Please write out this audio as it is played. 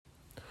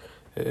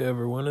Hey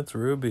everyone, it's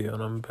Ruby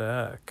and I'm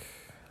back.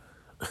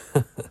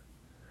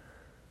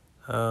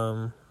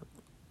 um,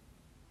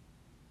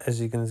 as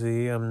you can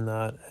see, I'm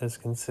not as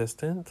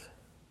consistent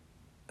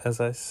as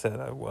I said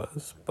I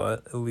was,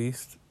 but at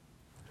least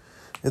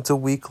it's a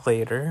week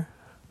later.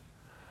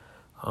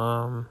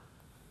 Um,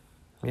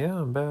 yeah,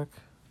 I'm back.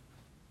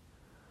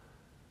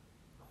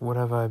 What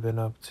have I been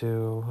up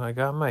to? I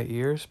got my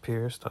ears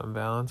pierced on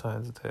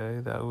Valentine's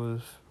Day. That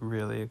was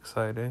really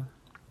exciting.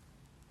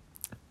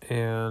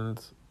 And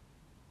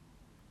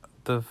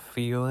the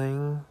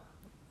feeling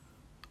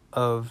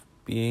of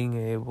being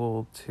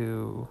able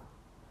to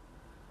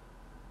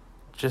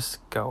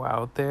just go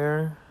out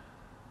there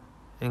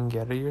and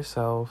get it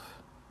yourself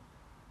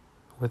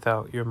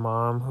without your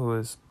mom, who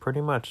has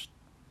pretty much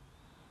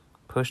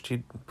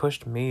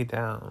pushed me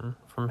down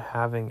from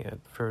having it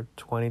for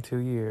 22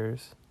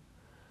 years,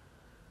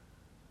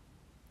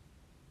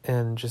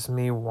 and just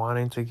me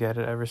wanting to get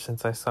it ever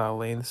since I saw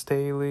Lane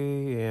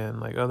Staley and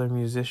like other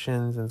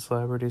musicians and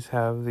celebrities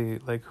have the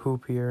like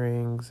hoop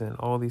earrings and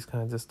all these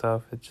kinds of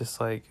stuff. It just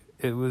like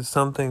it was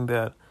something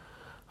that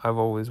I've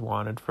always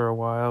wanted for a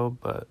while,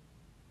 but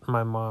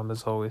my mom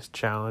has always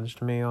challenged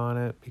me on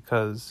it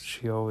because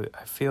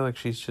I feel like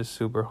she's just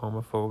super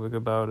homophobic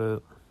about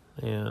it,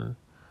 and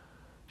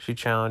she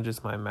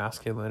challenges my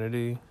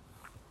masculinity,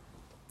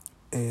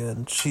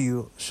 and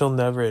she'll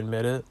never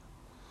admit it,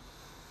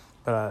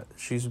 but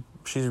she's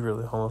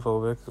really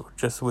homophobic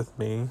just with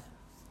me,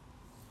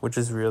 which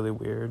is really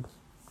weird.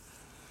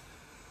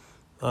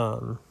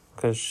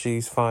 Because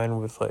she's fine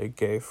with like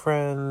gay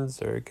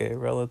friends or gay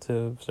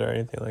relatives or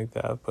anything like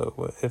that, but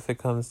if it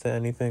comes to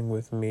anything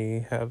with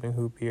me having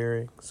hoop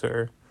earrings,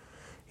 or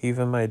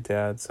even my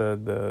dad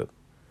said that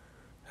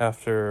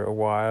after a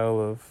while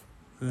of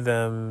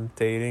them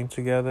dating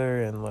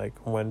together and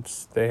like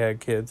once they had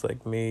kids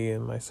like me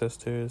and my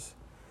sisters,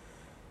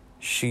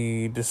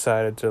 she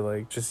decided to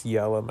like just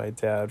yell at my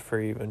dad for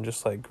even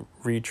just like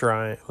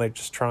retrying, like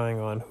just trying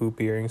on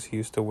hoop earrings he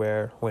used to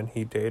wear when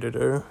he dated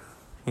her.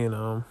 You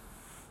know,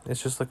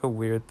 it's just like a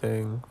weird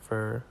thing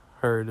for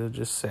her to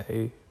just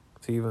say,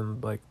 to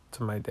even like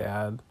to my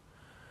dad.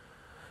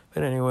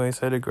 But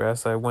anyways, I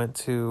digress. I went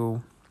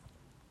to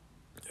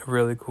a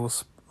really cool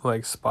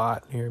like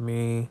spot near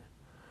me,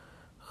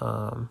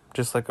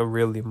 just like a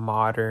really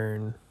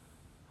modern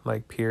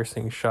like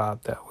piercing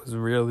shop that was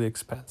really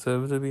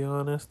expensive, to be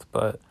honest,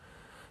 but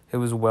it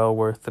was well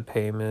worth the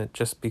payment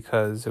just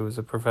because it was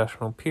a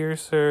professional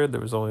piercer.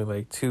 There was only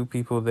like two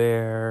people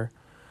there,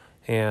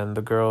 and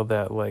the girl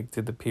that like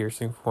did the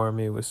piercing for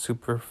me was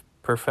super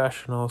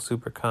professional,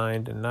 super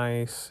kind and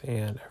nice,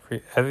 and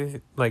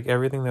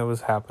everything that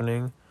was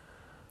happening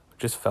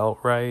just felt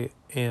right,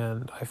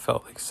 and I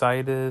felt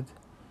excited.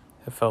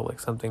 It felt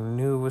like something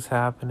new was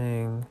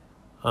happening.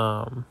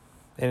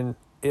 And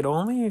it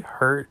only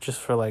hurt just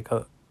for like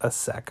a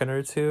second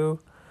or two,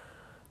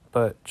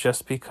 but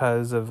just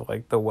because of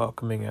like the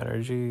welcoming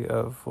energy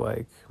of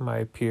like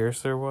my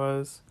piercer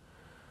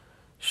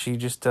she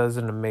just does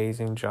an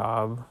amazing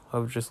job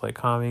of just like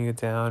calming you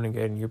down and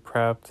getting you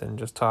prepped and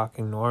just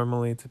talking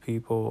normally to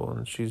people,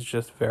 and she's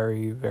just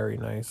very, very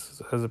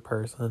nice as a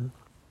person.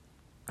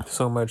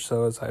 So much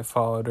so as I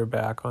followed her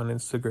back on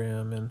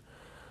Instagram, and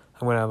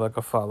I'm gonna have like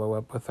a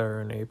follow-up with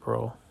her in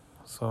April,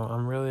 so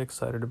I'm really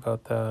excited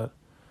about that.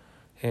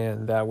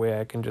 And that way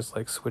I can just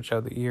like switch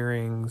out the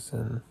earrings,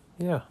 and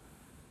yeah,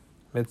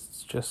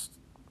 it's just,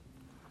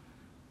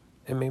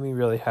 it made me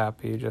really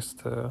happy just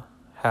to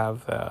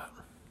have that,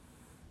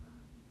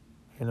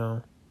 you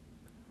know.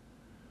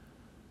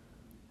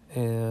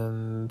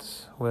 And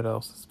what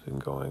else has been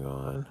going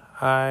on?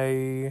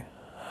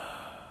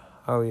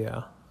 Oh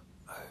yeah,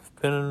 I've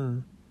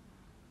been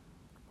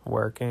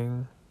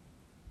working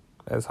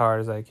as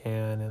hard as I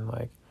can and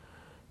like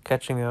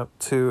catching up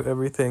to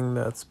everything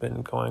that's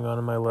been going on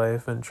in my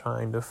life and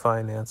trying to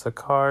finance a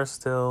car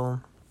still.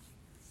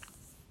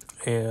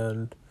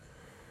 And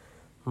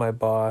my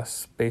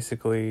boss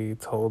basically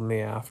told me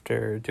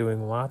after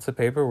doing lots of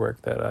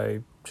paperwork that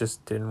I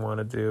just didn't want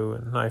to do,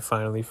 and I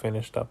finally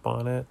finished up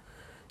on it.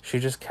 She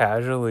just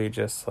casually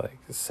just like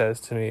says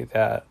to me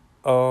that,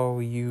 oh,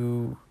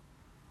 you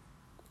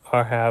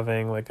are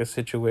having like a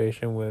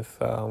situation with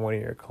one of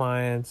your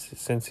clients.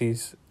 Since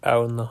he's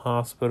out in the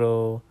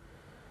hospital,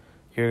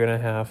 you're gonna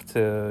have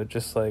to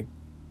just like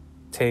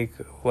take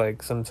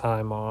like some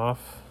time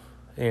off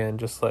and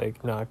just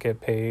like not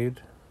get paid,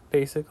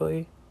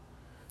 basically.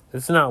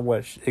 It's not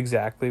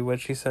exactly what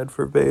she said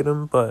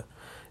verbatim, but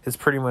it's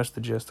pretty much the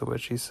gist of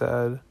what she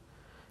said.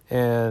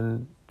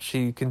 And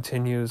she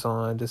continues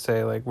on to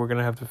say like, we're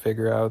gonna have to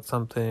figure out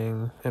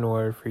something in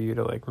order for you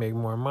to like make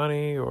more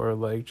money, or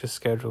like just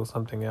schedule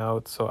something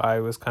out. So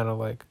I was kind of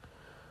like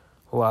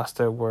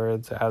lost at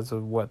words as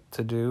of what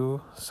to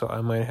do, so I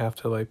might have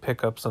to like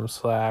pick up some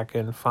slack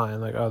and find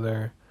like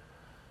other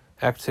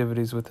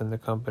activities within the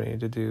company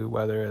to do,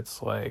 whether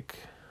it's like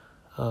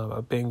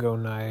a bingo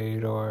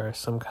night or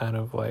some kind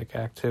of like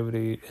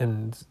activity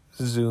in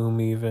Zoom.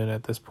 Even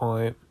at this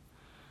point,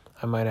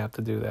 I might have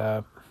to do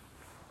that.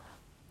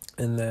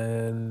 And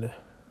then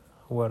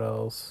what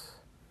else?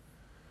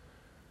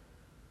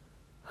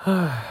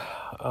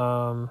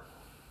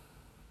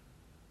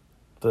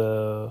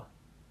 The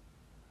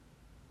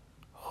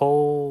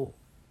whole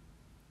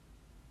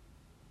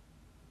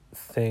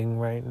thing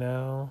right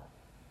now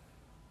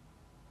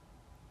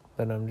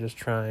that I'm just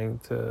trying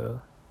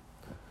to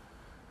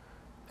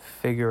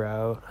figure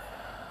out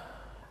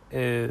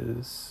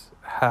is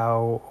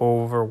how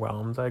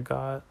overwhelmed I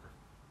got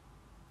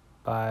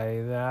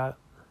by that,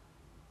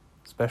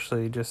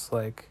 especially just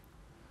like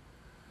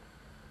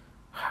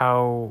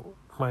how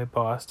my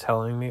boss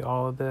telling me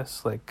all of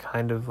this like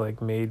kind of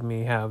like made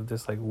me have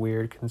this like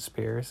weird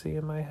conspiracy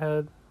in my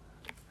head,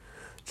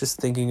 just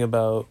thinking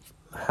about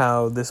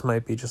how this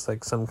might be just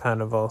like some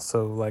kind of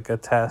also like a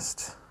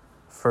test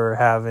for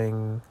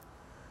having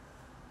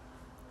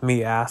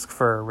me ask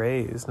for a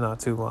raise not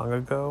too long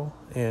ago,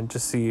 and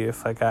just see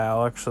if like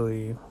I'll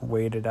actually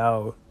wait it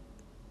out,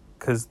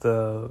 because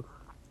the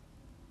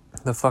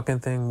fucking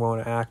thing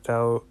won't act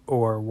out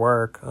or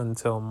work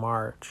until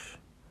March,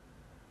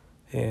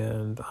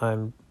 and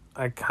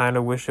I kind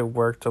of wish it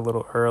worked a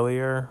little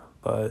earlier,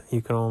 but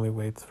you can only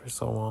wait for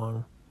so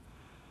long.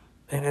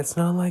 And it's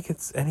not like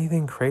it's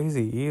anything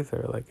crazy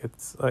either. Like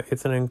it's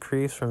an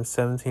increase from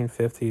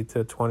 $17.50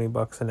 to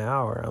 $20 an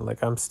hour.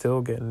 Like I'm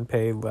still getting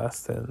paid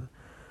less than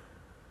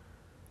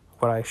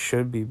what I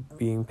should be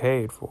being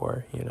paid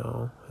for, you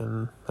know?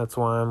 And that's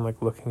why I'm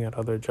like looking at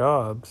other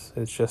jobs.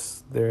 It's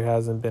just there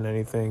hasn't been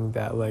anything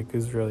that like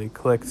is really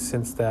clicked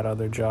since that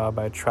other job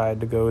I tried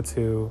to go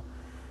to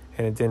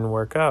and it didn't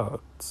work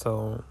out.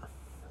 So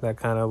that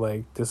kind of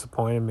like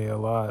disappointed me a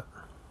lot.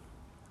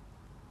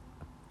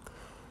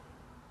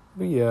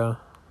 But yeah,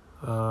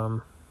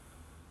 I'm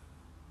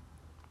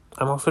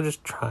also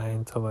just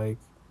trying to like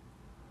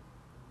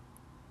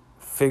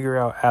figure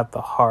out at the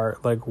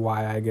heart like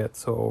why I get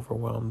so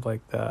overwhelmed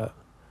like that,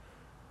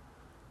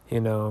 you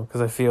know,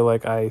 because I feel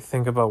like I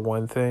think about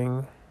one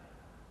thing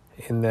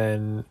and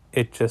then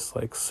it just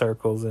like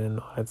circles in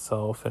on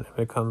itself and it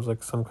becomes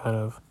like some kind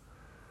of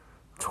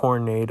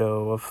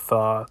tornado of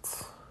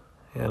thoughts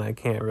and I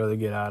can't really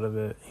get out of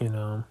it, you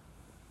know.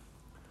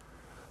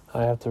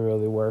 I have to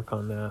really work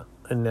on that.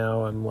 And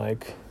now I'm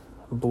like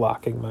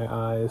blocking my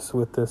eyes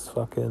with this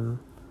fucking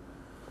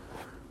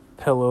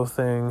pillow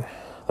thing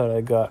that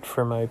I got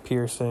for my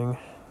piercing.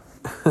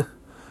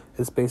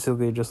 It's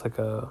basically just like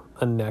a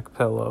neck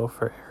pillow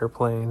for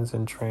airplanes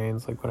and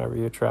trains, like whenever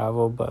you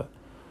travel, but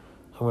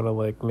I'm gonna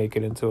like make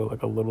it into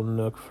like a little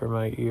nook for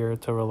my ear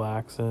to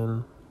relax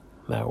in.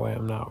 That way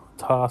I'm not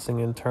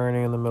tossing and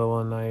turning in the middle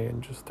of the night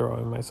and just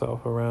throwing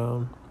myself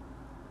around.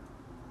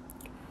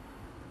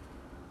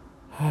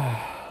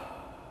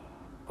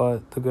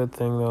 But the good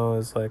thing though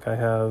is like I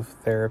have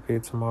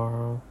therapy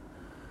tomorrow,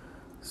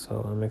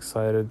 so I'm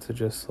excited to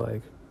just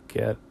like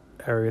get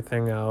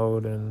everything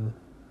out and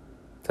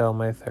tell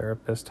my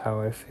therapist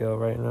how I feel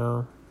right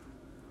now,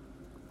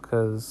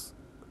 because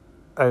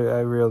I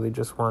really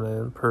just want to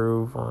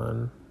improve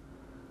on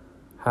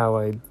how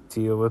I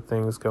deal with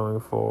things going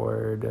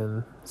forward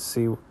and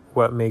see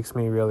what makes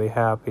me really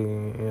happy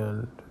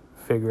and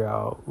figure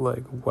out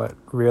like what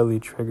really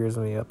triggers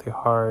me at the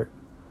heart,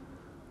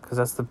 because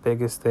that's the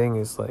biggest thing,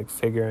 is like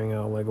figuring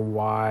out like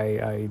why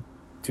I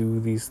do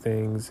these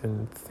things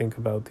and think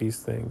about these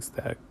things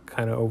that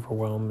kind of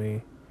overwhelm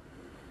me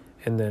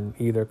and then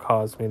either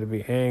cause me to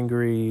be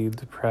angry,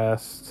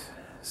 depressed,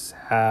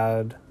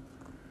 sad.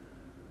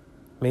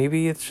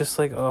 Maybe it's just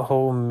like a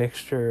whole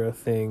mixture of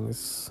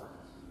things,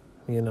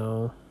 you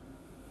know,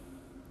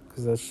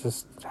 because that's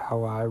just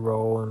how I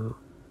roll and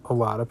a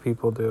lot of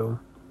people do.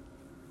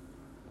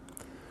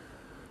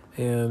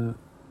 And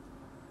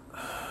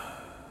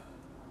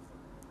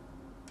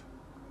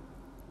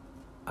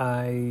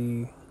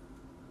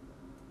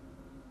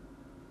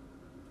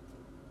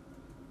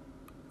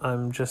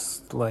I'm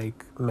just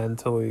like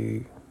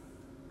mentally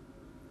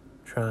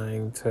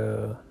trying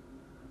to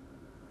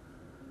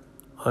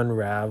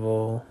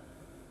unravel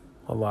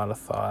a lot of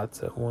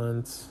thoughts at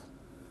once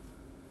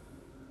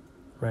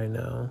right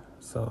now.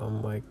 So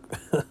I'm like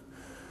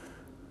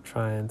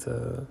trying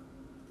to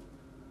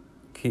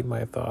keep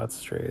my thoughts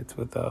straight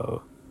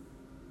without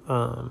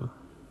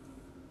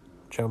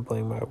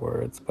jumbling my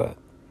words. But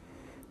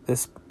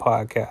this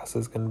podcast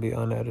is going to be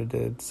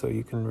unedited, so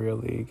you can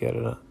really get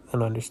an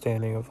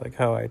understanding of like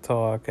how I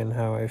talk and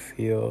how I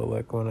feel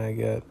like when I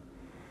get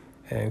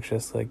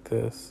anxious like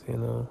this, you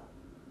know.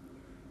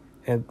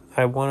 And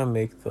I want to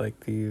make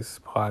like these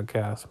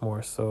podcasts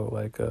more so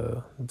like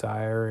a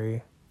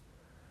diary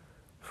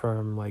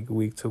from like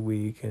week to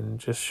week and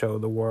just show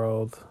the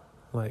world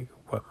like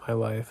what my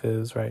life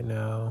is right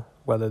now,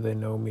 whether they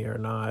know me or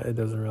not. It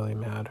doesn't really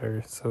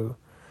matter. So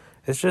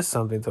it's just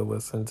something to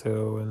listen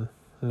to and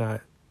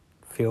not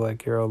feel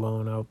like you're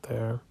alone out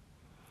there.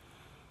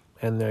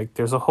 And like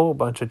there's a whole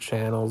bunch of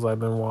channels I've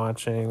been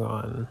watching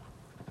on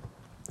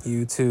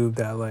YouTube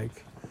that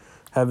like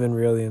have been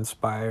really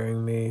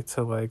inspiring me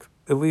to like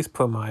at least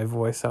put my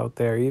voice out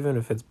there, even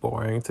if it's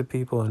boring to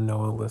people and no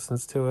one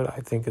listens to it.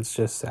 I think it's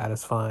just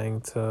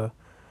satisfying to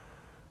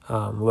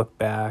look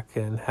back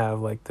and have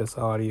like this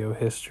audio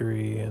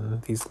history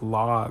and these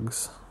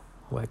logs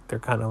Like, they're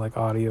kind of like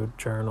audio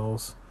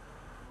journals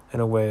in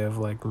a way of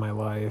like my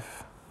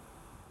life.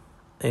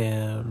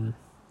 And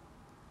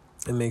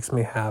it makes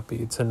me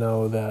happy to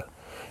know that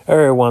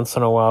every once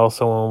in a while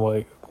someone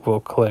like will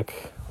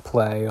click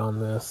play on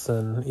this,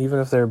 and even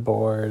if they're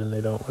bored and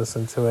they don't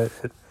listen to it,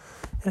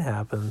 it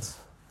happens.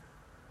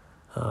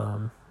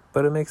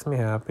 But it makes me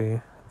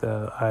happy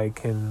that I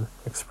can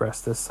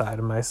express this side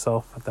of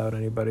myself without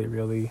anybody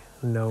really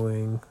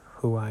knowing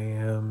who I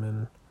am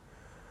and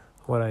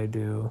what I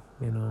do,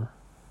 you know.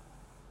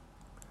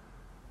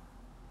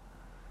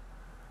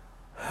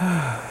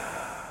 I'm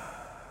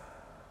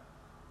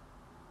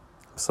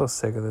so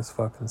sick of this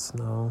fucking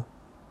snow.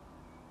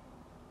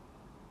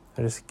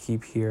 I just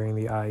keep hearing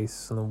the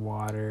ice and the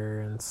water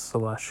and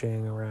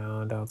slushing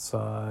around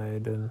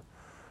outside, and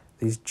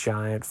these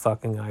giant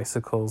fucking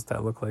icicles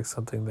that look like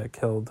something that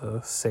killed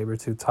a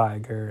saber-toothed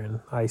tiger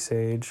in Ice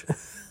Age.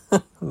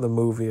 The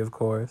movie, of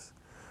course.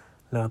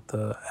 Not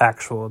the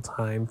actual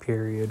time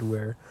period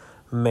where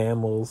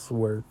mammals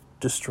were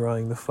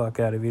destroying the fuck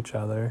out of each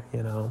other,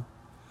 you know.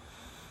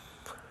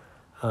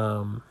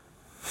 I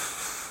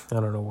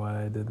don't know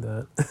why I did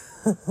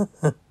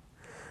that.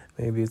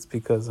 Maybe it's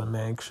because I'm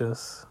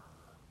anxious,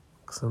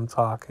 because I'm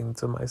talking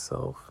to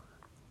myself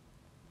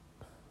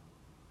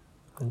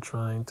and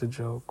trying to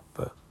joke,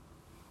 but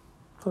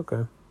it's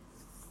okay.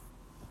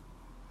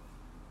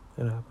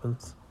 It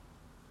happens.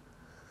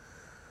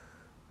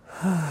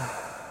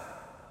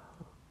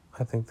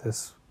 I think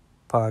this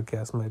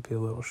podcast might be a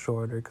little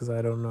shorter because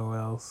I don't know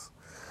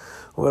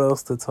what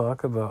else to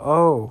talk about.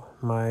 Oh,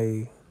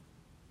 my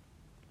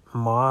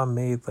mom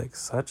made like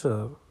such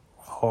a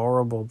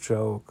horrible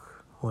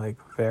joke, like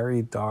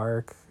very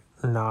dark,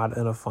 not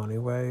in a funny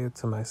way,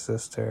 to my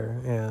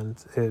sister,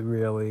 and it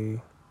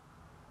really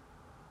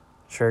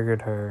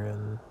triggered her,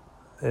 and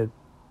it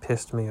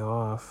pissed me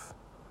off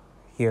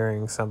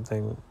hearing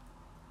something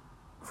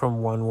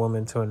from one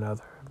woman to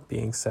another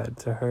being said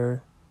to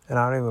her. And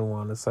I don't even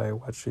want to say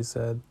what she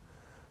said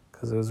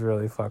because it was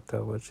really fucked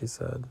up what she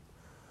said.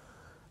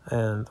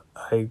 And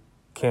I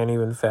can't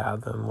even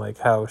fathom like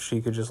how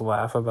she could just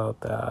laugh about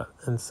that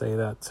and say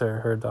that to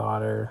her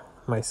daughter,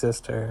 my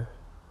sister,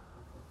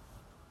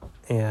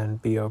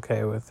 and be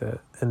okay with it.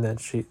 And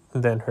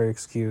then her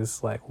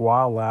excuse, like,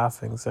 while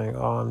laughing, saying,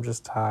 "Oh, I'm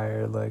just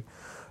tired, like,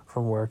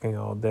 from working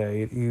all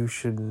day. You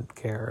shouldn't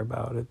care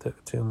about it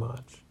too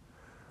much."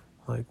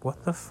 Like,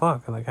 what the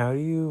fuck? Like, how do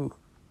you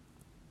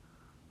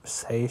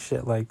say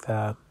shit like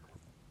that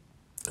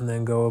and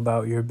then go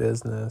about your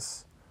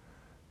business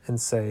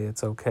and say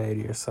it's okay to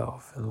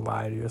yourself and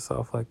lie to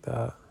yourself like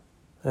that?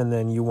 And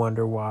then you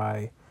wonder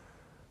why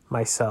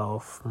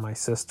myself, my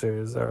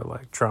sisters are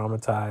like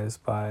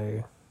traumatized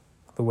by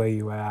the way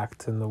you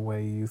act and the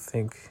way you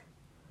think.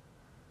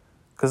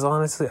 Because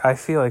honestly, I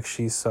feel like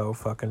she's so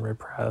fucking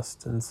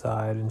repressed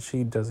inside and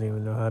she doesn't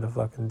even know how to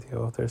fucking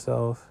deal with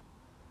herself.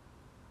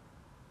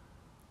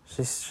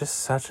 She's just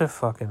such a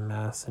fucking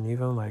mess. And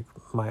even like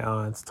my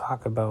aunts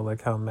talk about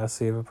like how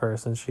messy of a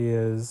person she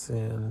is.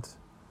 And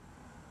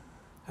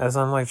as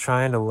I'm like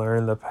trying to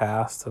learn the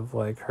past of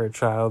like her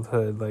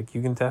childhood, like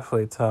you can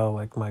definitely tell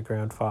like my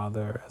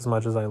grandfather, as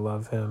much as I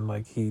love him,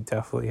 like he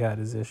definitely had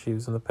his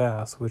issues in the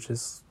past, which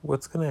is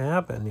what's going to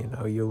happen. You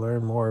know, you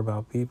learn more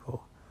about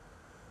people.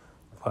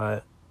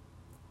 But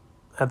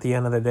at the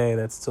end of the day,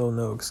 that's still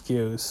no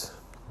excuse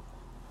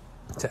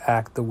to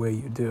act the way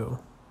you do.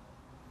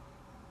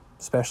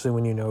 Especially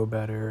when you know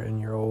better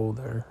and you're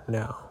older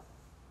now.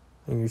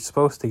 And you're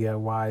supposed to get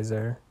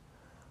wiser.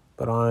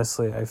 But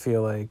honestly, I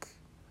feel like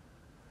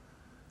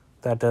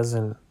that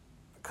doesn't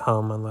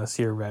come unless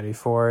you're ready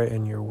for it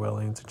and you're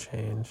willing to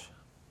change.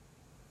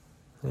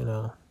 You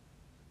know?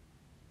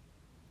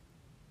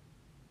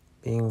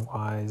 Being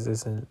wise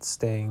isn't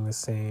staying the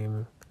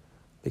same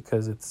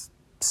because it's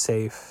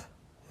safe,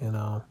 you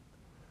know?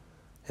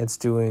 It's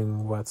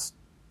doing what's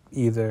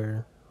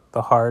either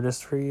the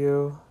hardest for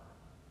you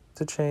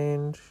to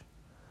change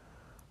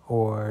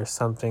or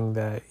something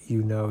that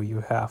you know you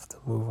have to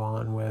move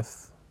on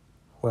with,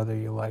 whether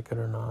you like it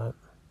or not.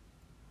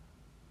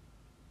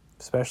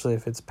 Especially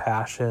if it's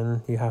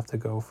passion, you have to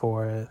go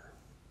for it.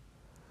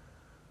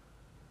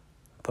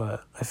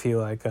 But I feel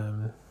like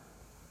I'm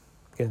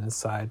getting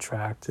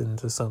sidetracked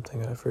into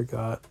something I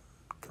forgot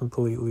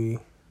completely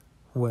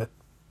what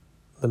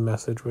the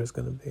message was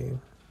going to be.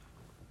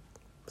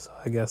 So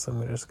I guess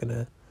I'm just going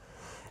to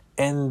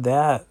end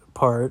that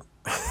part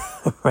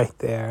right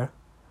there.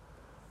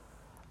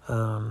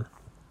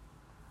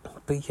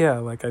 But yeah,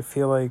 like I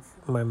feel like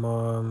my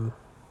mom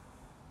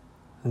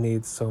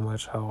needs so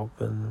much help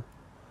and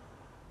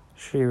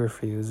she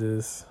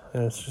refuses,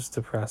 and it's just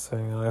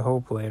depressing. And I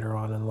hope later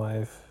on in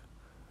life,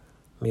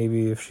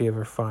 maybe if she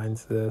ever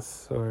finds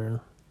this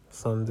or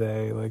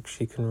someday, like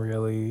she can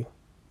really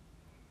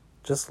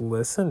just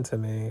listen to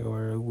me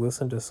or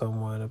listen to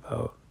someone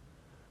about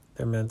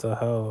their mental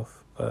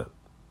health. But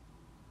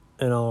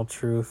in all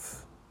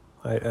truth,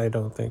 I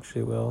don't think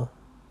she will.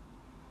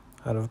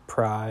 Out of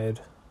pride.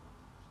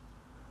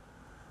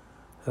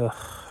 Ugh,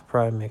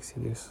 pride makes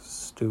you do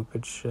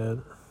stupid shit.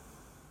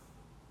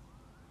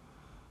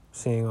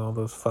 seeing all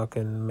those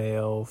fucking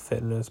male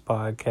fitness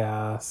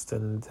podcasts,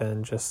 and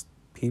then just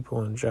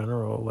people in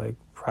general. Like,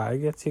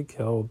 pride gets you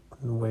killed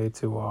way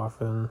too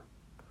often.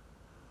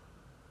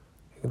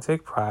 You can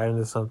take pride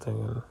into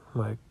something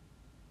like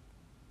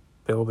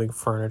building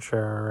furniture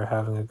or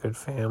having a good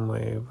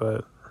family,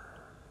 but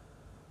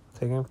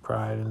taking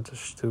pride into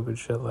stupid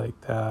shit like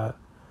that,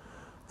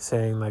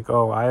 saying like,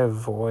 oh, I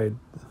avoid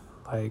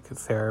like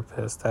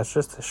therapists, that's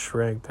just a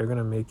shrink. They're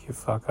gonna make you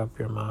fuck up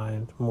your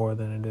mind more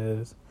than it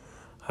is.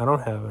 I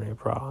don't have any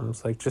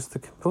problems. Like, just the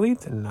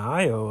complete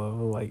denial of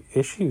like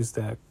issues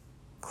that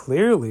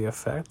clearly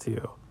affect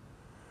you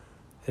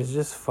is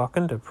just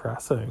fucking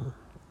depressing.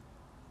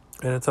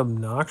 And it's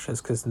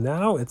obnoxious because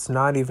now it's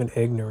not even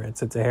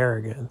ignorance, it's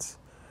arrogance.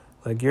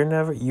 Like,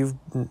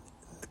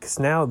 because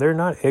now they're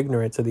not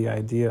ignorant to the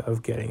idea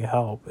of getting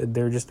help.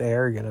 They're just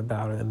arrogant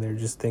about it, and they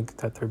just think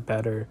that they're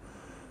better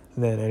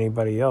than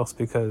anybody else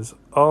because,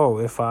 oh,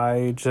 if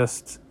I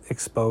just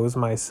expose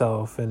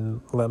myself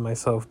and let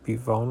myself be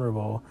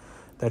vulnerable,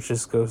 that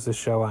just goes to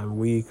show I'm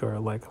weak, or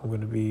like I'm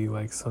going to be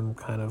like some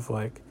kind of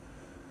like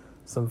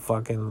some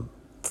fucking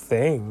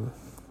thing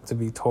to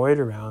be toyed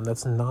around.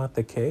 That's not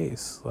the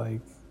case.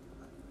 Like,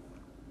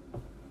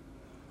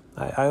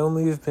 I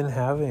only have been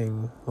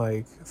having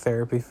like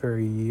therapy for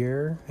a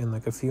year and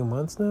like a few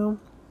months now,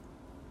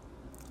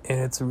 and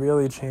it's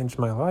really changed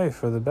my life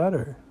for the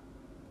better.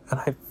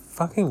 And I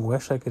fucking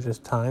wish I could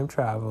just time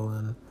travel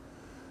and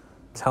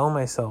tell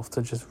myself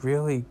to just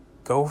really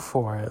go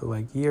for it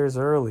like years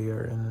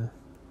earlier,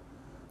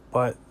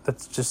 but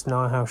that's just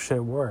not how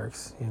shit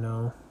works, you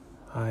know.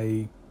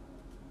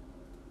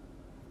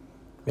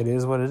 It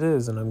is what it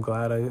is, and I'm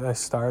glad I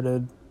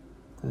started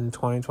in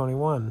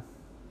 2021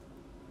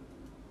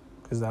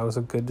 because that was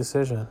a good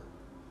decision.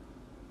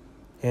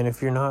 And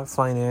if you're not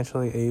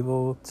financially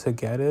able to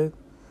get it,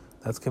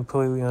 that's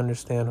completely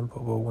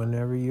understandable. But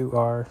whenever you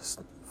are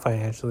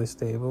financially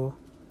stable,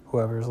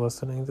 whoever's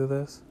listening to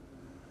this,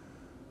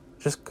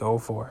 just go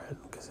for it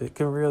because it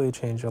can really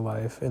change your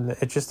life. And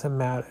it's just a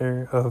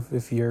matter of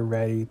if you're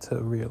ready to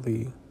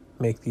really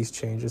make these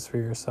changes for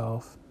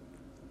yourself,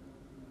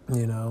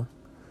 you know.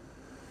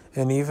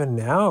 And even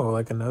now,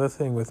 like, another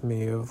thing with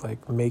me of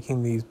like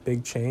making these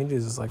big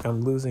changes is like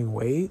I'm losing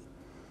weight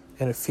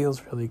and it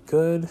feels really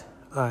good.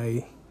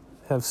 I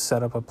have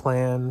set up a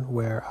plan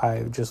where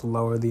I just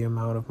lower the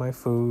amount of my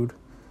food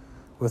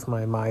with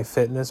my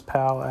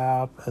MyFitnessPal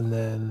app, and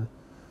then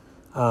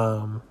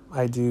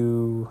I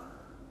do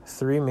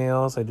 3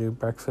 meals. I do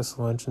breakfast,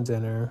 lunch, and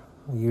dinner.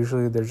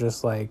 Usually they're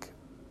just like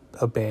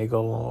a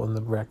bagel on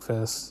the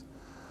breakfast,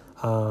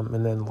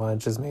 and then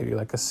lunch is maybe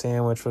like a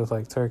sandwich with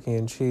like turkey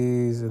and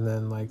cheese, and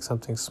then like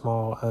something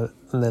small,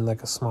 and then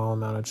like a small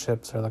amount of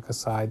chips or like a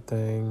side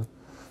thing.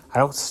 I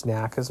don't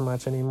snack as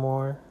much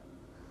anymore.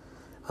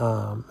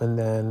 And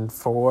then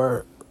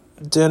for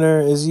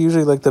dinner is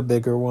usually like the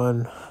bigger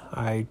one.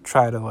 I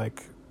try to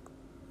like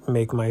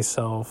make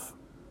myself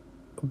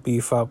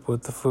beef up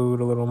with the food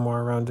a little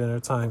more around dinner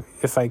time.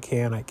 If I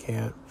can, I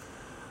can't.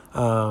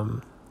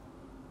 And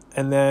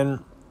then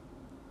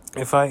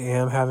if I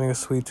am having a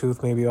sweet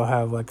tooth, maybe I'll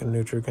have like a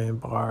Nutrigrain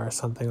bar or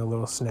something a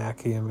little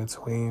snacky in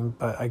between,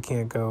 but I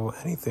can't go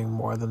anything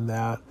more than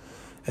that.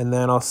 And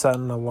then I'll set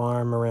an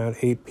alarm around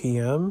 8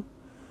 p.m.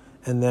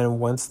 And then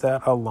once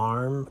that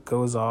alarm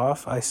goes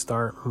off, I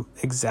start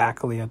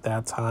exactly at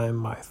that time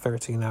my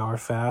 13-hour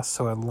fast.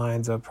 So it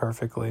lines up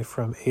perfectly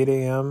from 8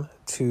 a.m.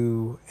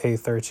 to a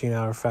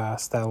 13-hour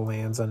fast that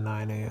lands on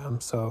 9 a.m.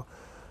 So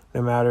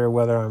no matter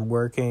whether I'm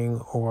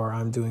working or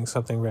I'm doing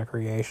something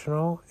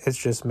recreational, it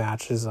just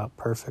matches up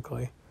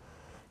perfectly.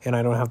 And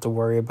I don't have to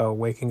worry about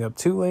waking up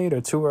too late or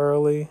too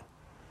early.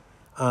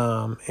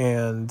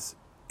 And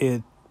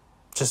it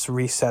just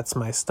resets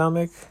my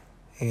stomach,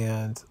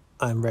 and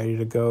I'm ready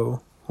to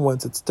go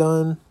once it's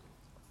done.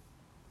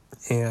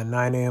 And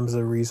 9 a.m. is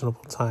a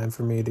reasonable time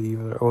for me to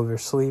either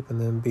oversleep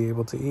and then be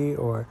able to eat,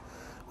 or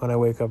when I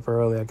wake up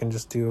early, I can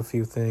just do a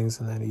few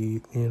things and then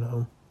eat, you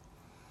know.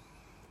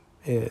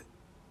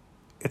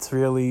 It's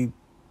really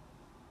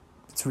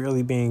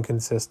being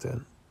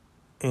consistent,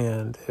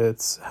 and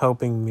it's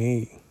helping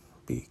me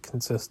be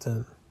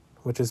consistent,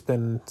 which has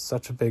been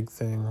such a big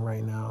thing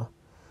right now,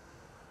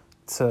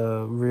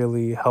 to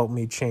really help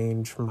me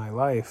change my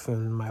life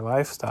and my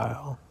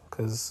lifestyle,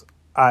 because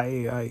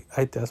I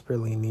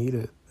desperately need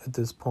it at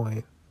this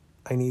point.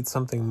 I need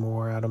something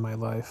more out of my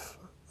life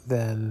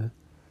than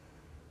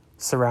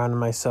surrounding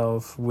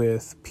myself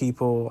with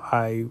people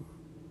I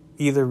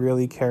either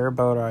really care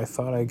about or I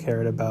thought I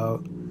cared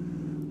about,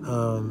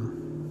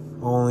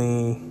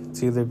 only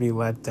to either be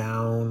let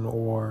down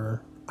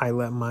or I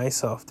let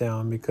myself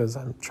down because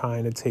I'm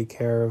trying to take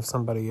care of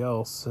somebody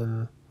else,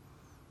 and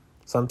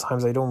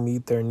sometimes I don't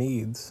meet their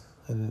needs,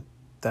 and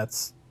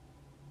it's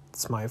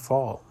my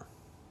fault.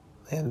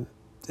 And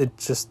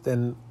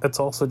it's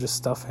also just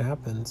stuff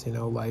happens, you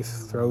know, life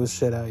throws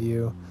shit at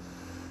you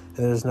and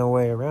there's no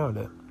way around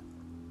it.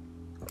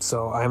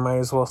 So I might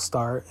as well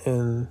start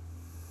and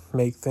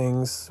make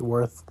things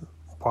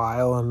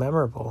worthwhile and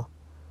memorable.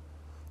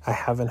 I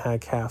haven't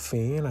had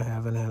caffeine, I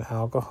haven't had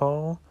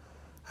alcohol,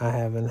 I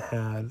haven't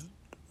had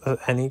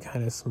any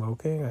kind of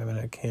smoking. I haven't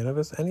had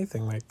cannabis,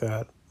 anything like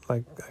that.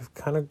 Like, I've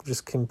kind of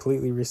just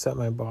completely reset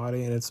my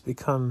body, and it's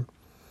become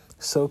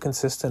so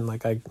consistent.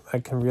 Like, I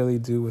can really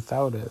do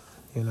without it,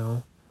 you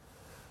know?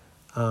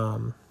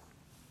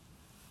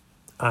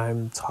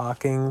 I'm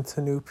talking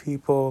to new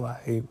people.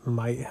 I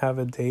might have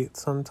a date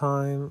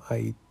sometime.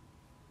 I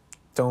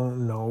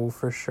don't know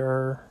for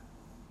sure.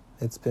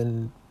 It's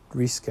been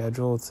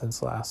rescheduled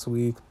since last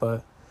week,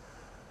 but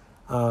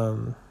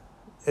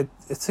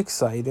it's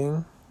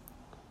exciting,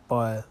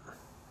 but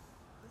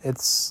it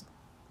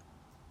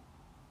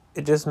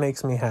just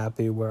makes me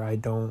happy where I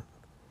don't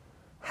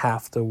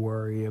have to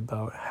worry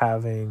about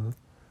having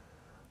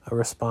a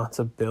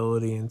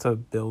responsibility into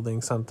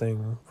building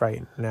something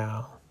right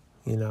now,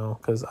 you know,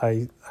 because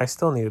I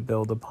still need to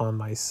build upon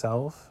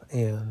myself,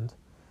 and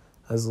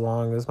as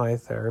long as my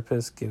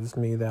therapist gives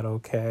me that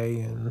okay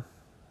and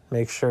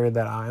make sure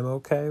that I'm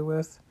okay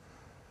with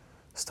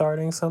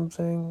starting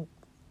something,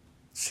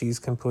 she's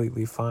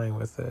completely fine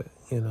with it,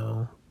 you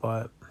know.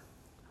 But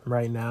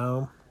right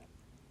now,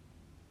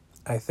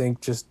 I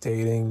think just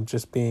dating,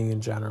 just being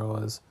in general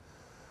is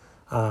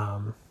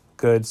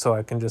good, so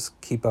I can just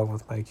keep up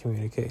with my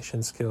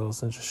communication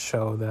skills and just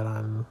show that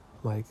I'm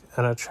like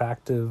an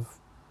attractive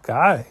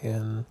guy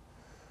and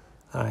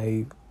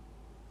I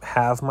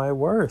have my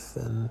worth.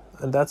 And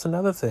that's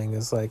another thing,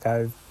 is like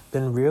I've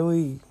been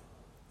really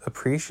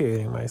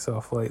appreciating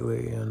myself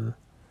lately, and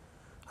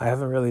I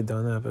haven't really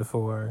done that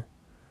before,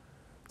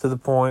 to the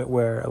point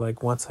where,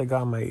 like, once I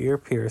got my ear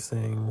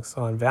piercings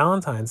on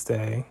Valentine's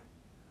Day,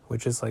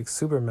 which is like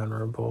super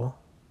memorable,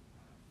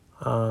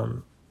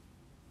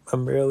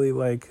 I'm really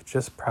like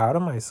just proud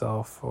of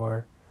myself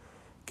for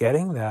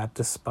getting that,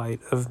 despite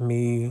of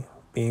me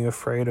being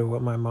afraid of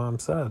what my mom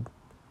said.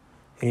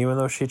 And even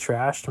though she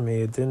trashed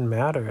me, it didn't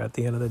matter. At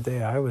the end of the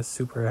day, I was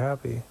super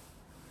happy.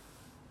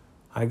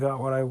 I got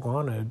what I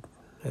wanted,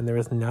 and there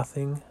was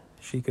nothing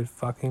she could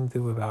fucking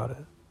do about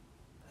it.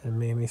 It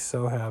made me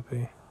so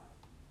happy,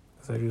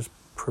 because I just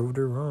proved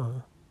her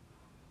wrong.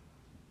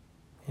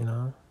 You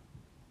know?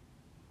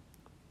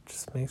 It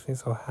just makes me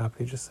so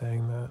happy just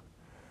saying that.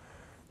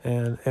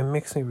 And it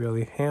makes me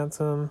really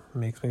handsome,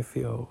 makes me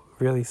feel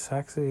really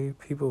sexy.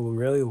 People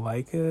really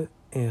like it,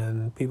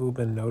 and people have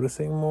been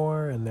noticing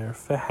more, and they're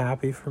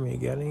happy for me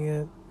getting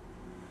it.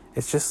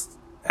 It's just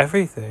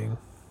everything.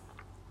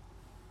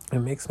 It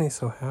makes me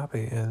so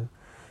happy, and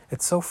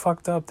it's so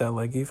fucked up that,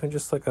 like, even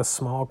just like a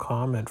small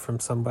comment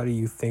from somebody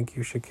you think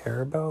you should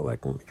care about,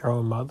 like your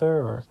own mother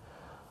or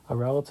a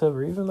relative,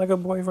 or even like a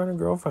boyfriend or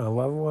girlfriend, a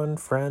loved one,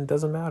 friend,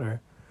 doesn't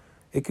matter.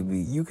 It could be,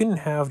 you can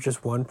have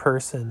just one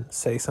person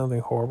say something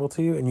horrible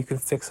to you, and you can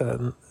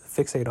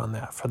fixate on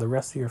that for the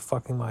rest of your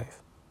fucking life.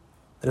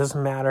 It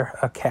doesn't matter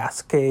a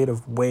cascade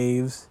of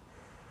waves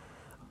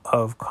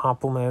of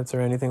compliments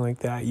or anything like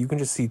that. You can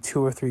just see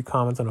 2 or 3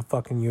 comments on a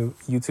fucking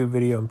YouTube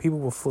video, and people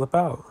will flip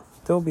out.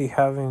 They'll be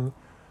having...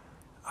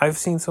 I've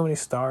seen so many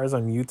stars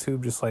on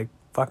YouTube just like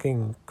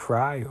fucking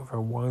cry over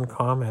one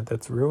comment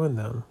that's ruined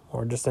them,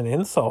 or just an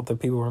insult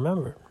that people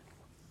remember.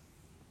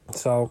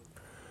 So,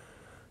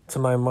 to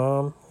my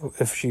mom,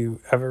 if she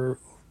ever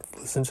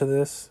listens to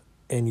this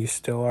and you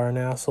still are an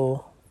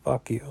asshole,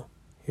 fuck you.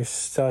 You're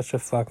such a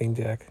fucking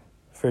dick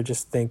for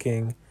just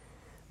thinking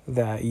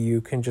that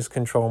you can just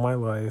control my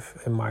life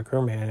and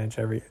micromanage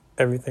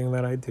everything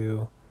that I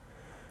do,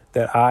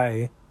 that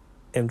I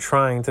am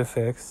trying to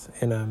fix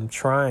and I'm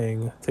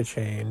trying to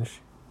change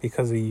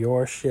because of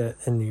your shit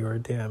and your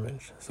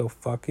damage. So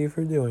fuck you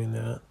for doing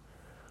that.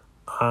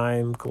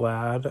 I'm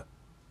glad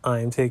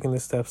I'm taking the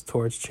steps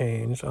towards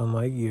change,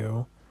 unlike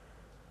you.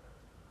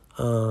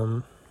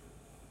 Other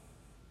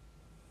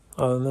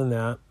than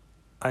that,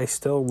 I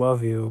still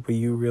love you, but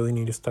you really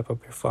need to step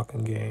up your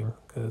fucking game,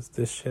 because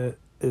this shit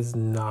is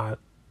not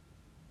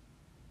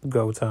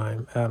go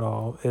time at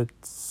all.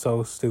 It's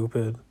so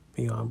stupid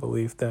beyond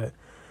belief that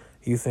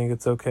you think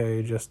it's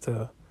okay just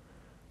to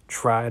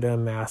try to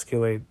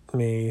emasculate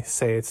me,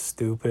 say it's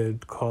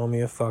stupid, call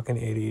me a fucking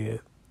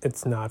idiot.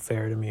 It's not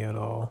fair to me at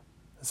all,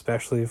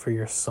 especially for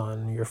your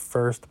son, your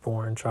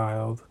firstborn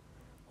child.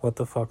 What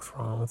the fuck's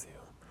wrong with you?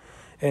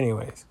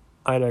 Anyways,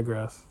 I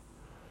digress.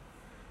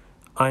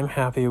 I'm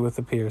happy with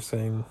the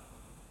piercing.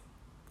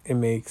 It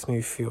makes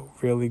me feel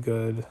really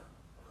good. It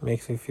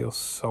makes me feel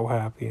so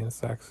happy and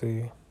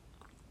sexy.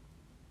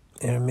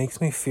 And it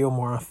makes me feel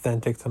more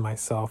authentic to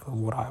myself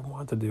and what I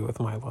want to do with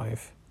my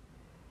life.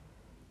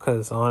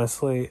 Because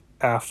honestly,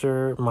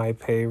 after my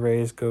pay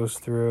raise goes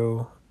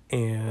through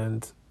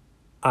and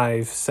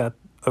I've set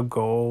a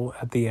goal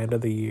at the end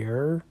of the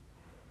year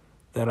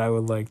that I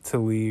would like to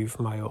leave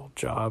my old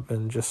job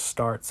and just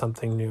start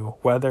something new.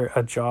 Whether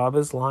a job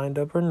is lined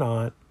up or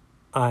not,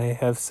 I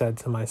have said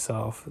to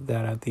myself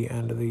that at the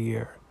end of the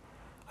year,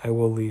 I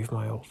will leave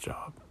my old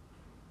job.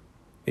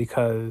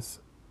 Because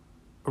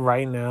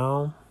right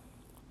now,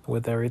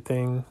 with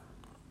everything,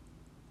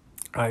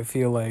 I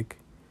feel like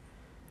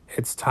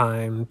it's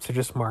time to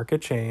just mark a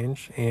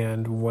change.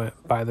 And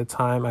by the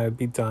time I would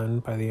be done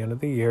by the end of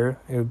the year,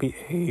 it would be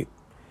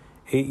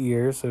eight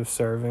years of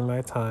serving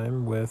my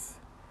time with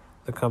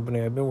the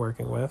company I've been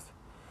working with.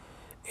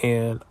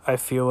 And I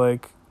feel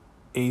like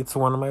 8's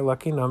one of my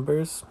lucky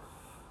numbers.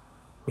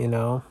 You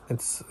know,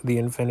 it's the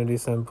infinity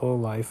symbol,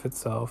 life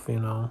itself, you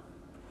know.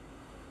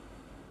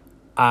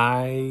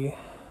 I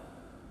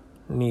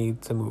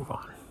need to move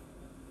on.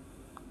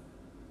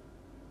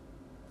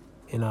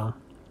 You know,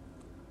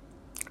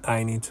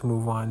 I need to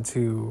move on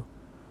to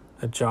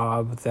a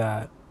job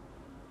that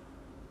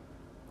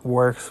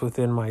works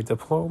within my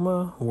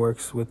diploma,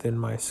 works within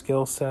my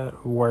skill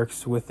set,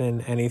 works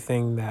within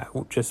anything that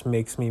just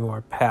makes me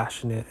more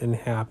passionate and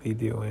happy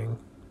doing.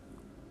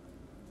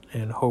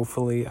 And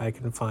hopefully I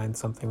can find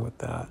something with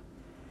that.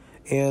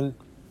 And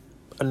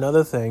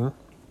another thing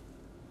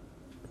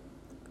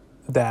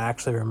that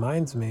actually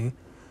reminds me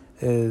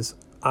is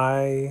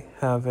I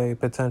have a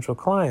potential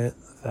client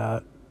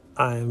that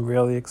I'm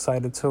really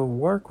excited to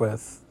work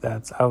with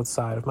that's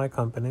outside of my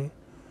company,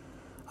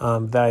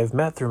 that I've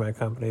met through my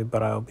company,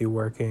 but I'll be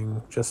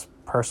working just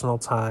personal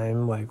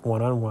time, like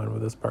one-on-one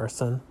with this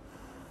person.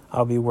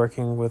 I'll be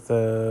working with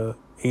a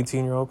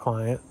 18-year-old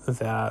client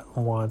that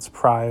wants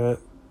private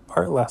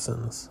art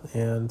lessons,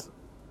 and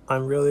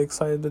I'm really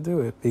excited to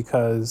do it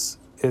because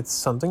it's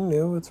something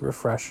new, it's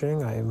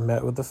refreshing. I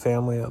met with the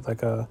family at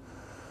like a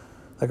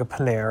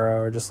Panera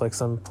or just like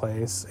some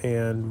place,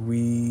 and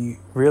we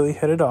really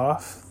hit it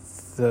off.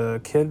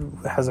 The kid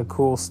has a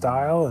cool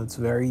style, it's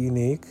very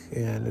unique,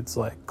 and it's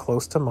like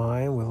close to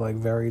mine with like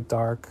very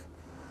dark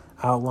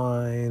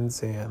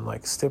outlines and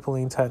like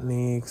stippling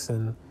techniques,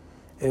 and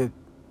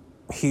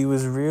he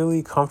was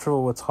really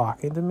comfortable with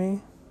talking to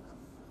me.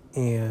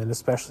 And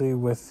especially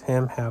with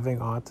him having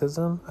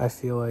autism, I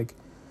feel like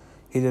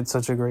he did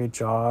such a great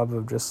job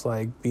of just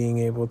like being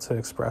able to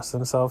express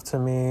himself to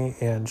me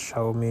and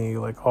show me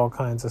like all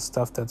kinds of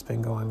stuff that's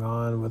been going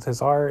on with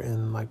his art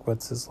and like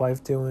what's his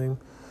life doing.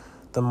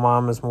 The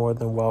mom is more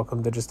than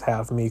welcome to just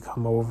have me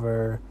come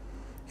over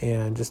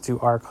and just do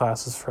art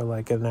classes for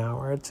like an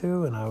hour or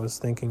two. And I was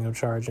thinking of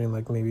charging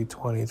like maybe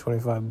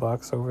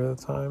 $20-$25 over the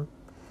time.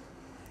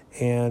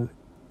 And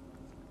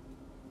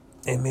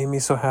it made me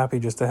so happy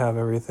just to have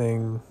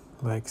everything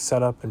like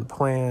set up and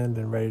planned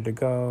and ready to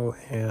go.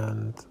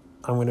 And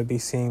I'm going to be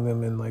seeing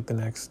them in like the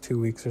next 2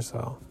 weeks or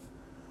so.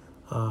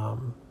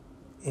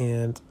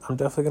 And I'm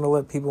definitely going to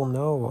let people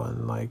know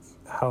on like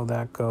how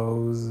that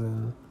goes,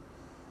 and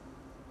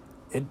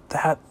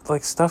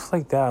like stuff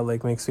like that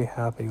like makes me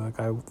happy. Like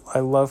I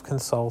love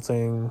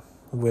consulting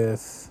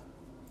with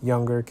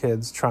younger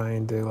kids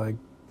trying to like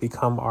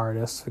become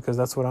artists, because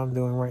that's what I'm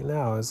doing right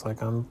now. Is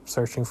like I'm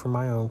searching for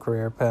my own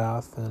career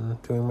path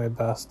and doing my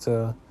best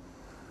to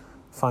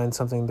find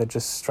something that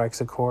just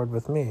strikes a chord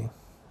with me,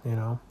 you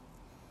know.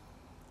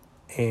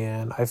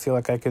 And I feel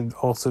like I could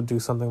also do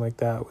something like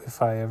that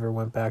if I ever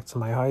went back to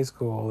my high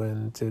school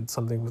and did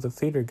something with the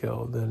theater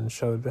guild and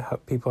showed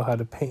people how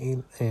to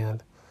paint.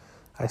 And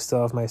I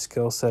still have my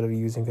skill set of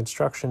using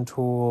construction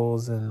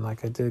tools, and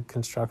like I did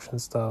construction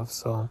stuff.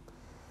 So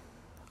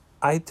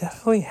I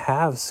definitely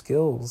have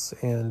skills,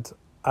 and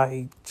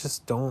I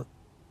just don't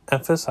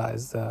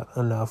emphasize that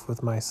enough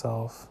with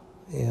myself.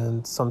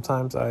 And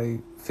sometimes I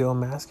feel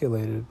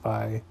emasculated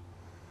by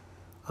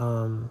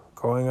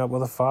growing up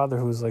with a father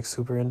who's like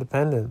super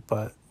independent.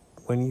 But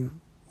when you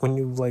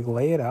like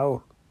lay it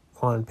out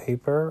on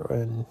paper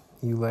and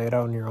you lay it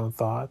out in your own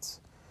thoughts,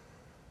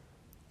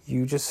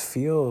 you just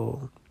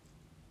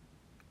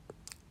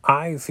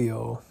I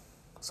feel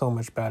so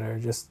much better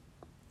just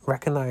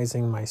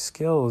recognizing my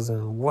skills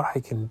and what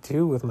I can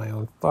do with my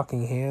own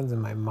fucking hands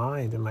and my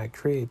mind and my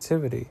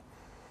creativity.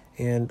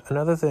 And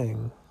another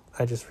thing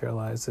I just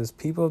realized is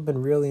people have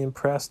been really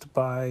impressed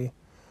by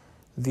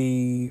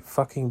the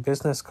fucking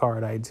business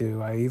card I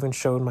do. I even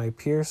showed my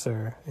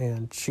piercer,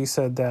 and she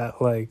said that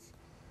like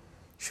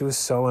she was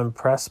so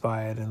impressed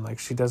by it, and like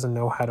she doesn't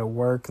know how to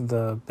work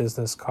the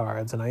business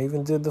cards. And I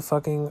even did the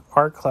fucking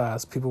art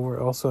class. People were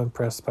also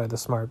impressed by the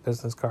smart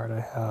business card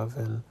I have,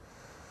 and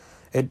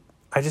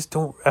I just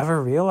don't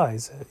ever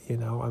realize it, you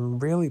know. I'm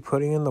really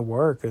putting in the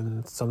work,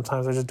 and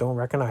sometimes I just don't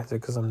recognize it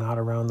because I'm not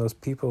around those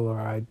people, or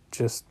I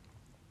just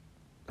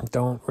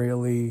don't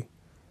really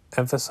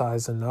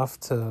emphasize enough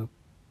to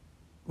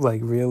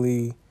like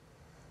really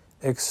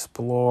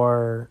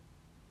explore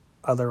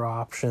other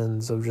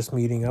options of just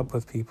meeting up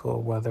with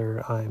people,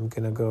 whether I'm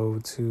gonna go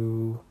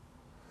to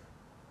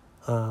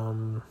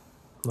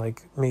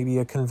like maybe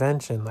a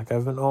convention. Like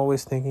I've been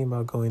always thinking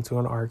about going to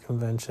an art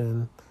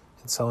convention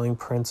and selling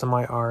prints of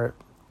my art,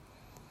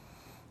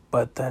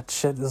 but that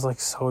shit is like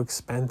so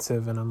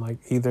expensive, and I'm like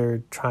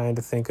either trying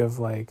to think of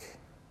like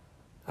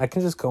I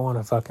can just go on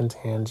a fucking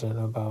tangent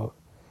about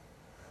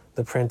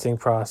the printing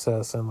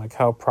process and like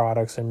how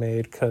products are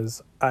made,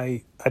 because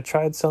I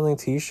tried selling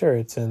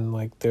t-shirts, and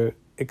like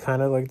it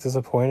kind of like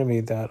disappointed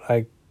me that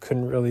I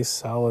couldn't really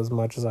sell as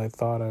much as I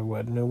thought I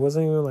would, and it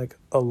wasn't even like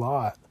a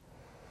lot.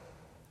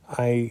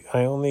 I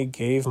only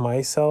gave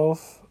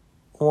myself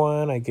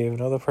one, I gave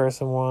another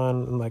person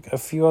one, and like a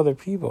few other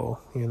people,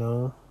 you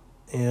know.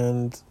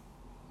 And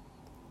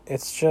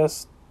it's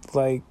just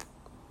like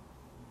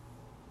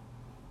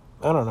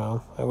I don't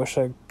know, I wish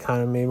I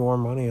kind of made more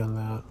money on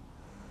that.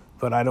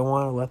 But I don't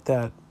want to let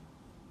that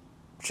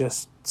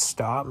just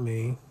stop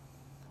me,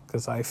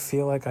 because I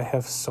feel like I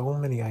have so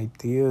many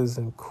ideas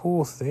and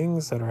cool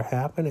things that are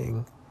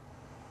happening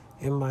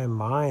in my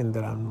mind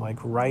that I'm like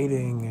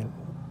writing and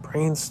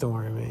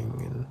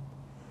brainstorming. And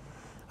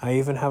I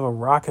even have a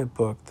Rocket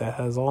book that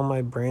has all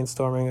my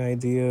brainstorming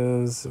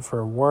ideas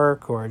for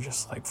work or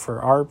just like for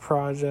art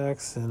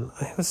projects. And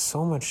I have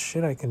so much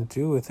shit I can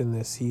do within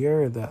this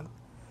year that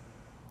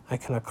I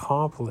can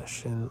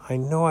accomplish, and I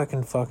know I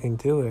can fucking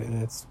do it.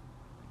 And it's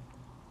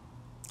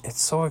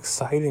so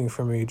exciting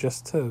for me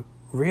just to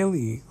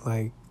really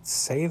like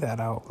say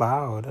that out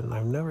loud. And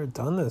I've never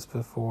done this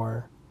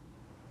before.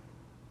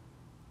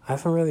 I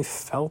haven't really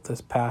felt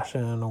this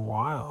passion in a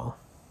while,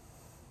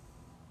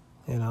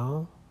 you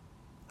know?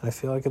 I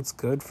feel like it's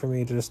good for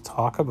me to just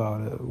talk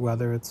about it,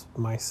 whether it's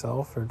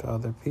myself or to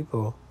other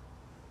people.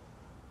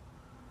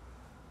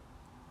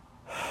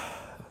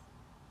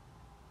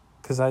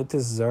 Because I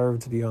deserve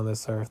to be on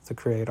this earth to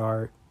create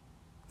art,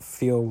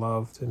 feel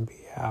loved, and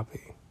be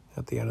happy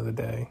at the end of the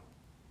day.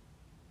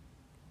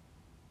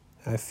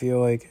 I feel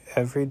like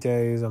every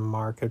day is a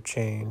mark of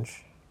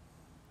change,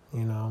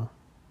 you know?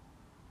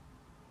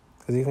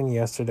 Because even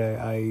yesterday,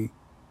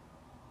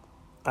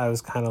 I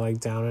was kind of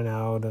like down and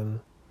out, and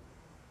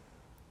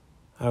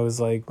I was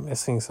like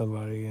missing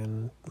somebody,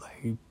 and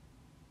I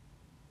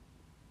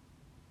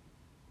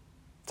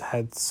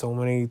had so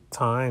many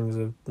times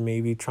of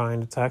maybe trying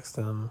to text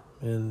them,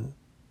 and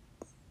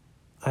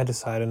I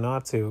decided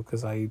not to,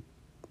 because I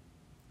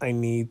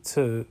need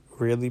to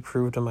really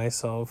prove to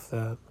myself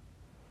that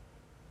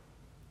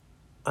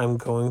I'm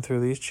going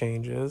through these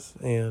changes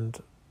and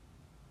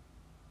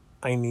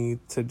I need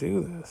to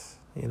do this,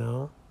 you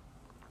know?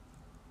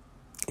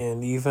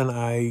 And even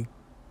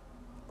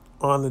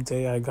on the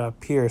day I got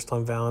pierced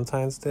on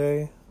Valentine's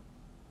Day,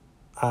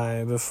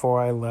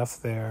 before I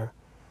left there,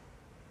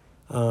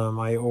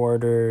 I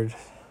ordered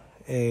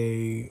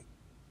an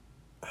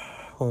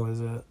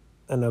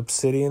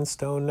obsidian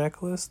stone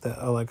necklace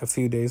that like a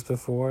few days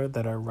before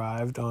that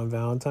arrived on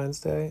Valentine's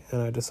Day,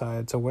 and I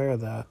decided to wear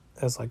that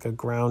as like a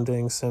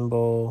grounding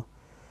symbol,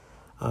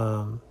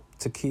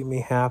 to keep me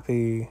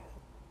happy.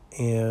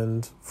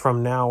 And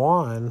from now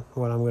on,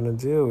 what I'm going to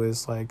do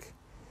is like,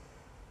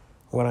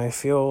 when I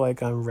feel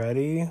like I'm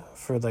ready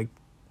for like,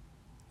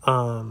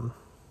 the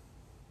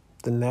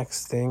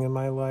next thing in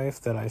my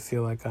life that I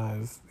feel like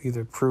I've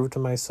either proved to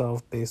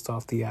myself based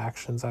off the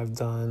actions I've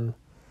done,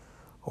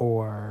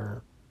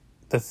 or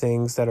the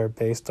things that are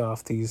based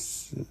off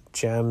these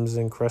gems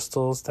and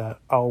crystals, that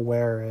I'll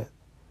wear it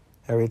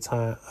every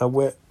time. I'll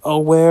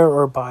wear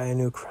or buy a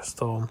new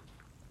crystal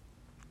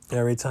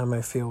every time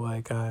I feel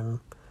like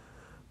I'm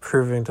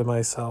proving to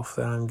myself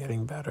that I'm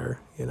getting better,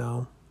 you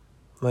know?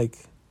 Like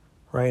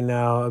right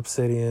now,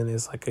 obsidian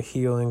is like a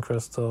healing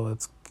crystal.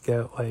 It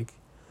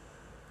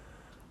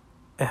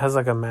has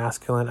like a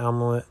masculine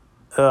element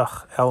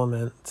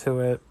to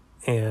it,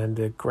 and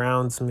it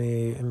grounds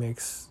me. It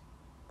makes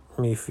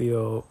me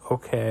feel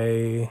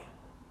okay.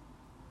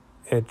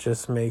 It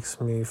just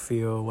makes me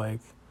feel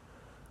like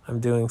I'm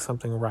doing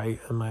something right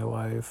in my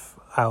life.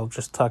 I'll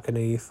just tuck an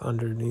ETH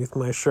underneath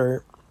my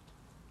shirt,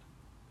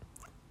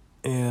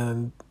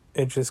 and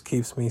it just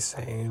keeps me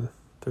sane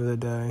through the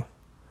day.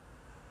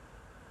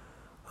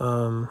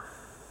 And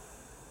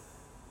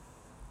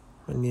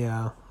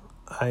yeah,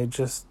 I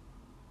just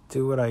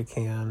do what I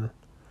can.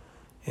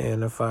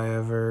 And if I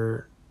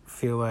ever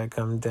feel like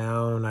I'm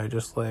down, I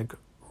just like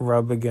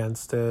rub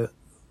against it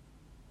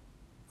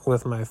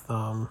with my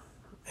thumb.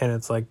 And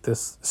it's like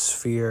this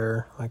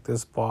sphere, like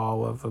this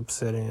ball of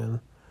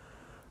obsidian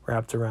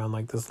wrapped around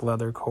like this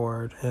leather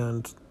cord.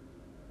 And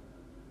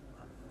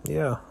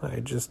yeah,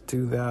 I just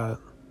do that.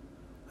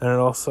 And it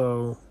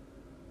also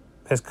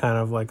is kind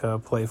of like a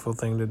playful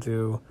thing to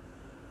do,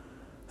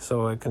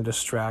 so I can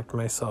distract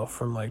myself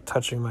from like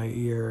touching my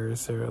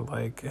ears, or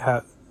like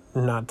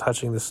not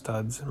touching the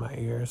studs in my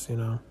ears, you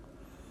know?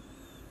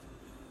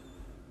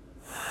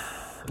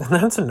 And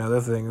that's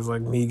another thing, is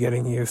like me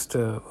getting used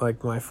to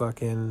like my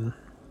fucking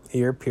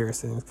ear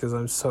piercings, because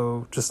I'm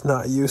so just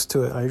not used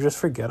to it. I just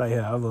forget I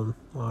have them,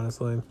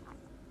 honestly.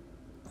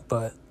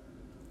 But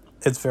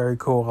it's very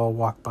cool. I'll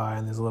walk by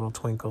and there's a little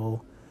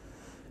twinkle,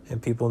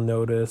 and people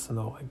notice, and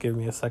they'll like give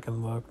me a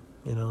second look,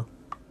 you know?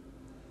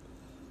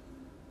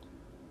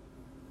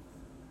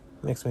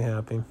 Makes me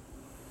happy.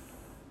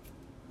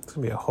 It's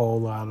gonna be a whole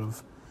lot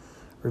of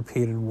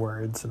repeated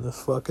words in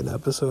this fucking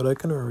episode. I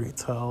can already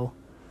tell.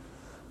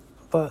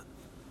 But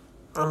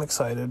I'm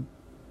excited.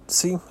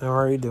 See, I'm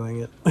already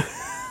doing it.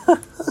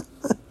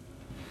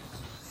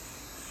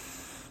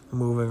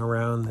 Moving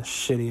around this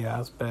shitty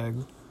ass bag.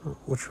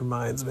 Which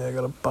reminds me, I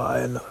gotta buy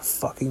another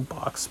fucking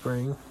box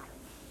spring.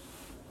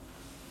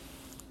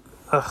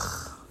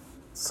 Ugh.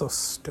 So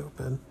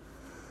stupid.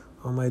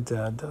 All my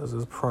dad does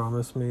is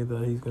promise me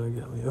that he's gonna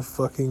get me a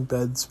fucking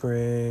bed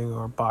spring,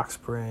 or box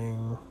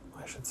spring,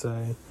 I should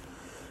say.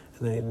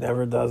 And then he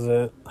never does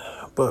it.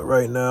 But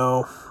right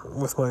now,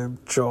 with my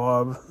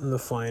job and the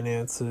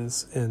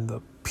finances and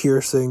the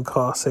piercing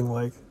costing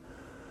like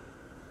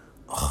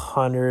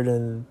 $100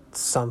 and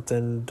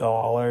something,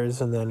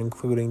 and then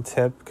including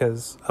tip,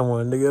 because I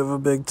wanted to give a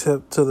big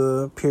tip to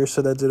the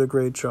piercer that did a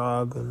great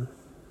job, and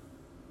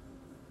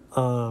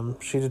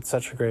she did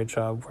such a great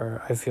job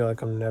where I feel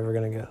like I'm never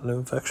gonna get an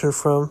infection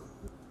from,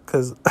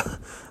 because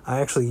I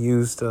actually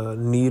used a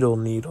needle,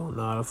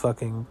 not a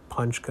fucking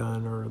punch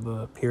gun or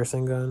the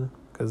piercing gun,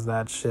 because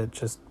that shit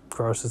just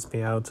grosses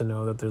me out to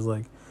know that there's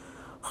like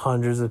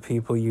hundreds of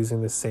people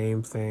using the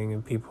same thing,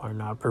 and people are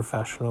not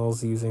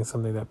professionals using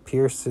something that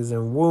pierces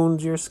and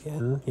wounds your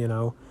skin, you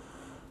know.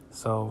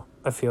 So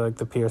I feel like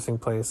the piercing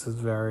place is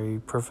very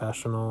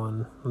professional,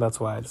 and that's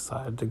why I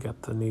decided to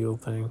get the needle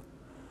thing.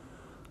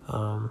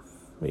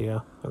 But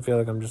yeah, I feel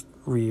like I'm just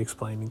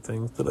re-explaining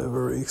things that I've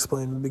already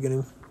explained in the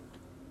beginning.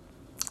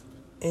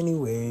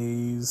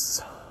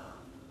 Anyways,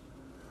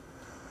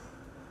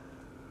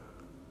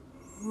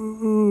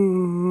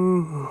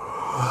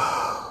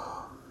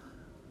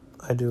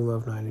 I do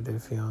love 90 Day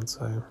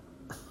Fiancé.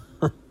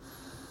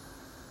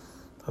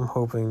 I'm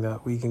hoping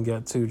that we can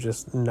get to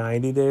just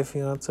 90 Day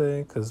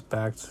Fiancé, because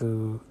Back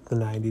to the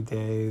 90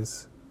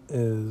 Days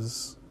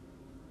is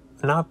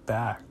not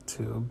back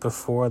to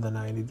before the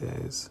 90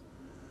 Days.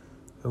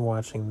 Been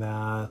watching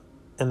that,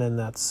 and then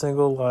that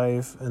Single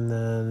Life, and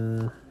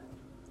then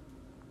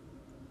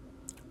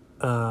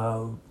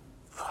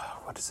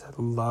what is it?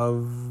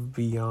 Love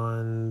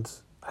Beyond.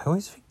 I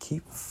always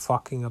keep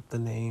fucking up the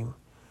name.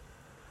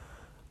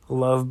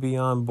 Love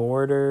Beyond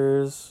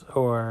Borders,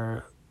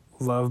 or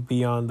Love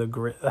Beyond the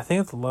Grid. I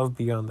think it's Love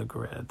Beyond the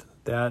Grid.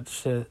 That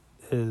shit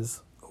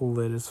is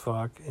lit as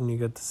fuck, and you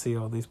get to see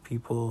all these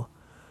people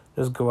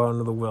just go out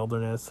into the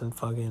wilderness and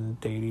fucking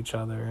date each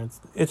other.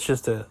 It's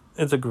just a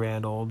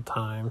grand old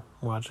time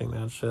watching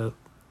that shit.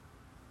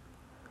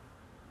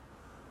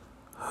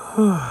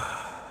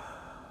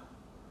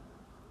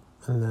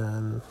 And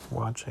then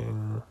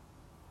watching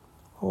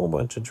a whole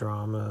bunch of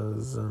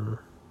dramas, and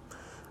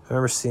I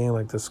remember seeing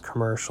like this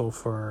commercial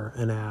for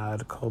an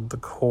ad called The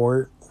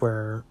Court,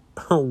 where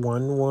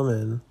one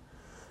woman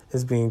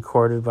is being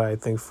courted by I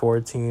think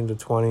 14 to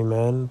 20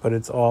 men, but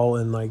it's all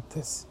in like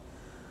this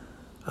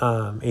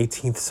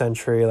 18th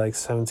century, like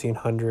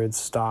 1700s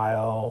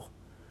style,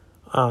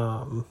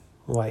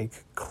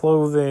 like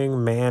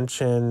clothing,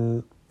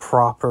 mansion,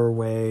 proper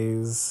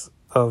ways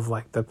of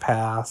like the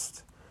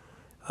past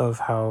of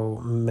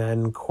how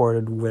men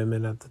courted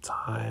women at the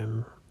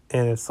time.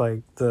 And it's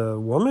like the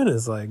woman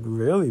is like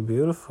really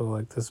beautiful,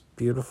 like this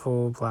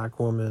beautiful black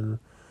woman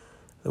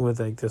with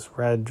like this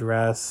red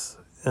dress,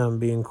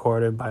 being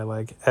courted by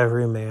like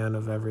every man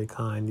of every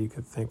kind you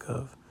could think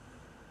of.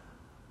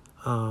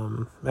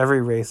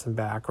 Every race and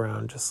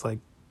background, just like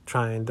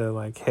trying to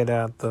like hit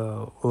at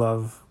the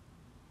love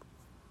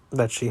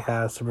that she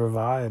has to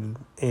provide.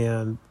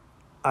 And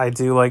I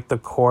do like the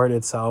court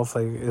itself,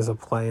 like, is a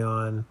play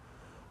on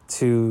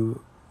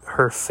to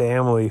her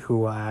family, who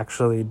will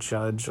actually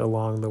judge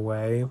along the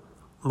way,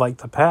 like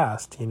the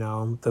past, you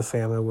know. The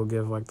family will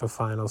give like the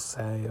final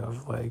say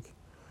of like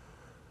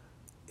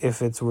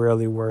if it's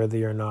really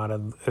worthy or not,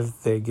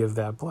 if they give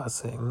that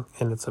blessing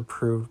and it's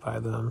approved by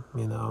them,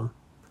 you know.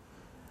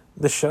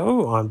 The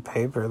show on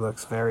paper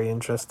looks very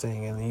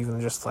interesting, and even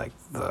just like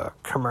the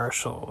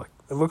commercial, like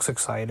it looks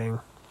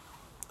exciting.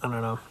 I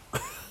don't know.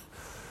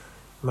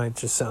 Might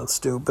just sound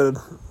stupid,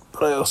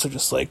 but I also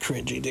just like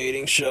cringy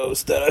dating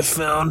shows that I've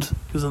found,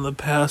 because in the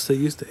past I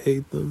used to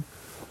hate them.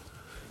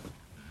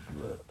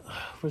 But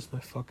where's my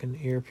fucking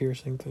ear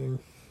piercing thing?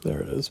 There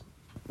it is.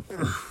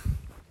 Let's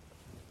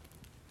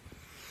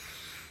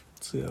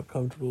see how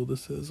comfortable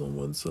this is on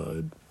one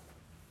side.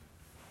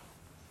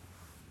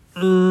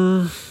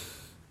 It's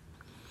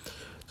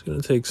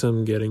gonna take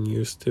some getting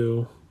used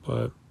to,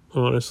 but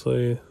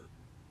honestly,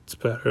 it's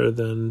better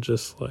than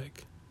just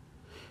like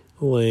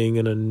laying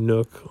in a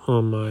nook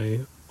on my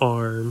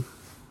arm,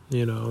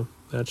 you know.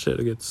 That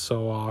shit gets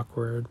so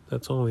awkward.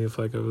 That's only if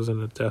like I was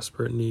in a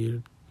desperate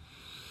need.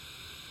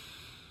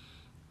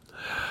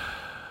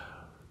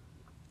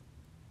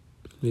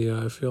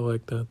 Yeah, I feel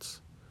like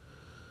that's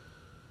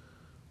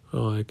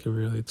all I can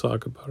really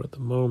talk about at the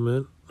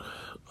moment.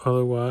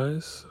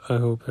 Otherwise, I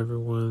hope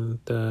everyone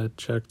that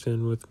checked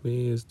in with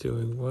me is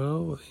doing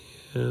well,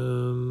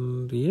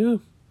 and yeah,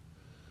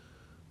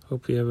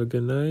 hope you have a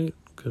good night,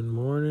 good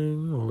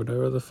morning, or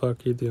whatever the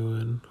fuck you're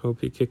doing.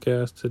 Hope you kick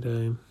ass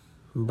today.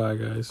 Bye,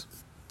 guys.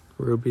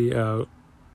 Ruby out.